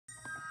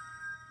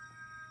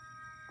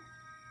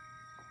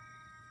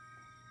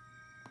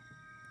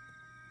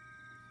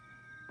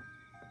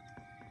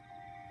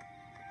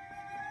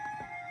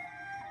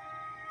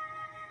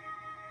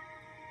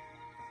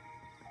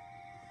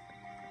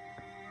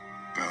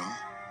Belle?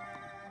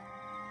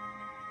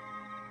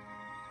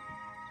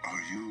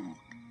 Are you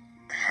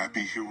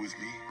happy here with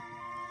me?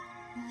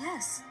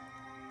 Yes.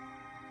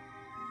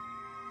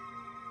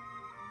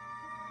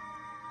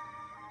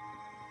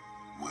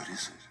 What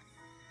is it?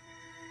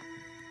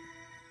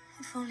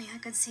 If only I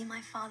could see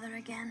my father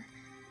again.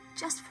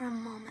 Just for a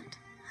moment.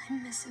 I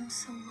miss him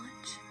so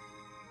much.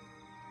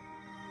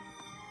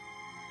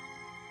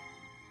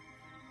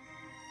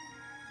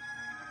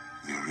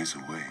 There is a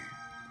way.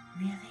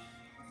 Really?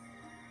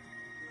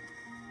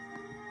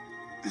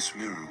 This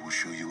mirror will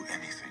show you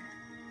anything.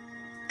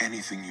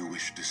 Anything you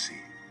wish to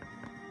see.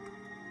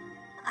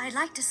 I'd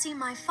like to see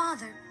my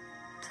father,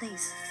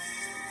 please.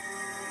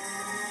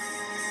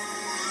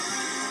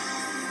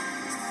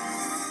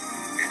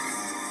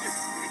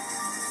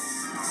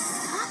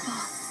 Papa!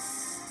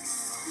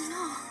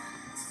 No.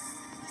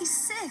 He's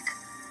sick.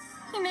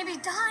 He may be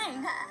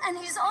dying, and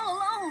he's all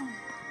alone.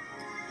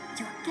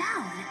 Your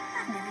gown.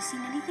 I've never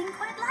seen anything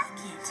quite like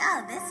it.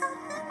 Oh, this old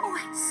thing? Oh,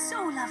 I'd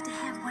so love to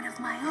have one of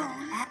my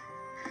own.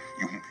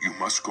 You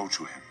must go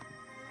to him.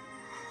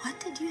 What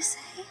did you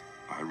say?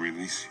 I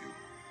release you.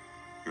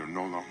 You're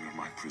no longer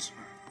my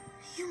prisoner.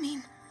 You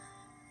mean...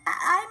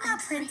 I'm a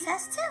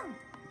princess, too.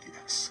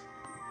 Yes.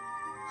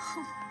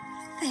 Oh,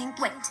 thank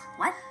you. Wait,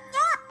 what?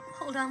 Yeah.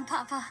 Hold on,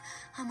 Papa.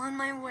 I'm on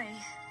my way.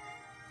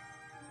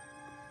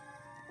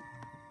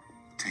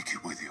 Take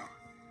it with you.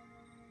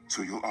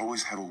 So you'll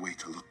always have a way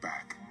to look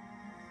back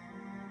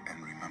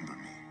and remember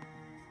me.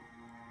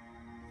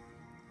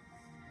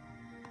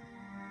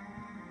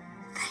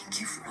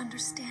 Thank you for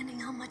understanding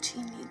how much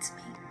he needs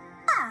me.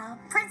 Oh,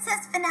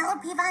 Princess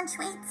Vanellope von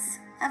Schweetz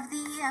of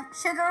the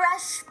Sugar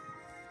Rush.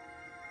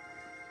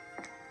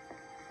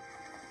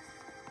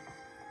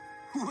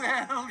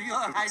 Well,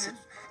 Your Highness,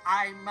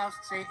 I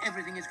must say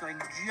everything is going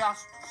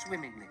just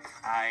swimmingly.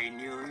 I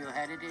knew you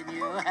had it in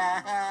you.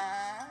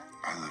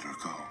 I let her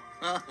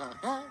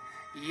go.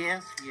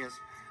 Yes, yes.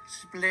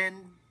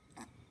 Splendid.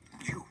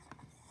 You...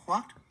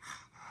 What?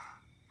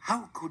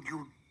 How could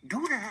you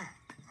do that?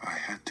 I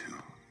had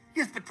to.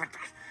 Yes, but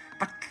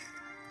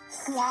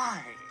why?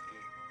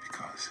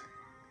 Because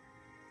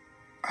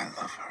I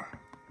love her.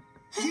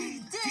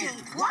 He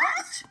did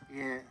what?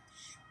 Yes,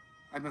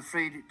 I'm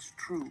afraid it's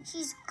true.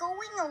 He's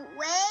going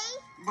away?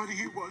 But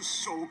he was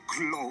so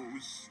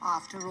close.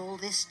 After all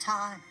this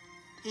time,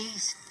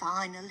 he's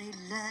finally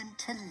learned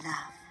to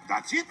love.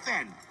 That's it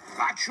then.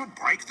 That should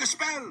break the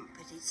spell.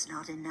 But it's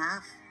not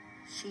enough.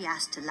 She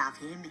has to love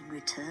him in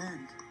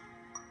return.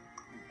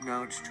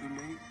 Now it's too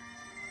late.